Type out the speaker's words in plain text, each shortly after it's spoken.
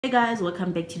Hey guys,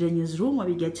 welcome back to the newsroom where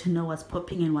we get to know what's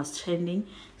popping and what's trending.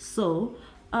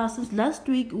 Since last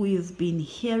week, we've been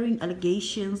hearing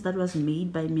allegations that was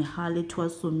made by Mihale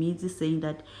towards Somizi, saying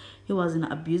that he was in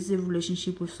an abusive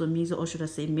relationship with Somizi, or should I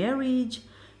say marriage?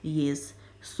 Yes.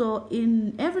 So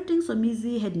in everything,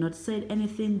 Somizi had not said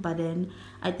anything, but then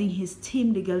I think his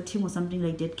team, legal team or something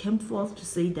like that, came forth to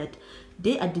say that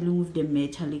they are dealing with the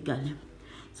matter legally.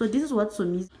 So this is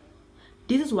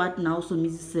what now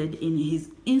Somizi said in his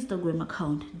Instagram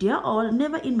account. Dear all,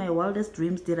 never in my wildest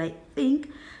dreams did I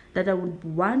think that I would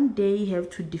one day have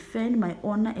to defend my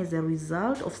honor as a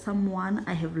result of someone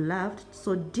I have loved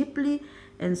so deeply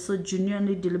and so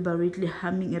genuinely, deliberately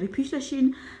harming a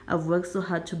reputation I've worked so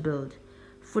hard to build.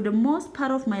 For the most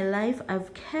part of my life,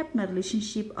 I've kept my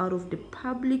relationship out of the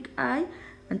public eye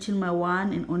until my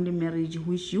one and only marriage,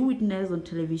 which you witnessed on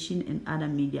television and other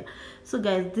media. So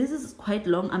guys, this is quite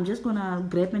long. I'm just gonna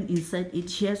grab and insert it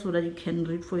here so that you can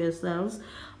read for yourselves.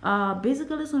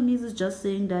 Basically, Somizi is just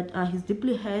saying that he's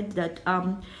deeply hurt that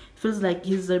feels like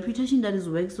his reputation that he's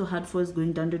worked so hard for is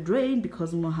going down the drain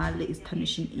because Mohale is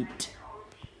tarnishing it.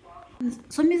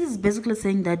 So Mrs. is basically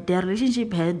saying that their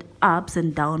relationship had ups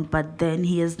and downs, but then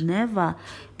he has never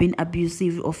been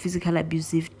abusive or physically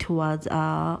abusive towards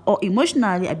or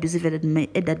emotionally abusive at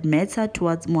that matter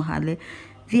towards Mohale,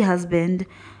 the husband.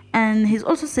 And he's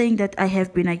also saying that I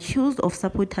have been accused of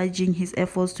sabotaging his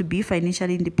efforts to be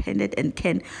financially independent and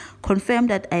can confirm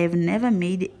that I have never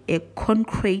made a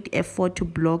concrete effort to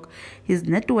block his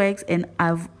networks, and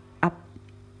I've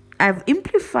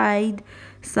amplified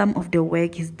some of the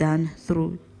work he's done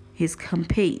through his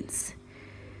campaigns.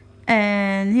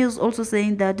 And he was also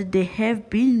saying that there have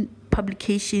been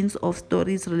publications of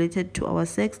stories related to our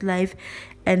sex life,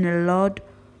 and a lot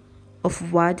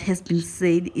of what has been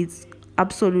said is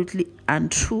absolutely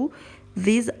untrue.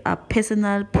 These are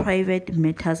personal, private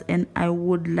matters, and I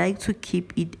would like to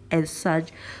keep it as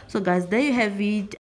such. So guys, there you have it.